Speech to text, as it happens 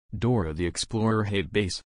Dora the Explorer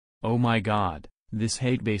Hatebase. Oh my god, this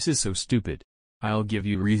Hatebase is so stupid. I'll give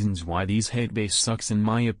you reasons why these Hatebase sucks in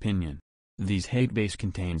my opinion. These Hatebase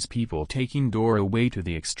contains people taking Dora way to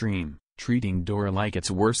the extreme, treating Dora like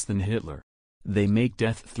it's worse than Hitler. They make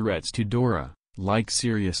death threats to Dora, like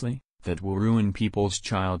seriously, that will ruin people's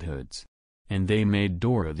childhoods. And they made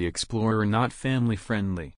Dora the Explorer not family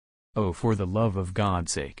friendly. Oh, for the love of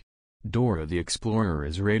God's sake. Dora the Explorer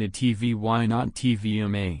is rated TV. Why not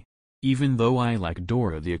TVMA? Even though I like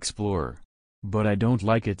Dora the Explorer. But I don't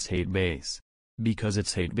like its Hatebase. Because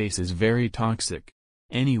its Hatebase is very toxic.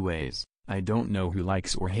 Anyways, I don't know who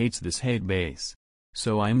likes or hates this Hatebase.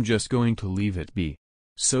 So I'm just going to leave it be.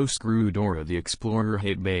 So screw Dora the Explorer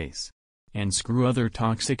Hatebase. And screw other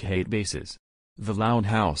toxic Hatebases. The Loud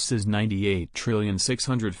House is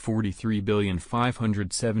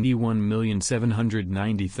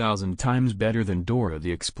 98,643,571,790,000 times better than Dora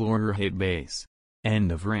the Explorer Hatebase.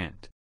 End of rant.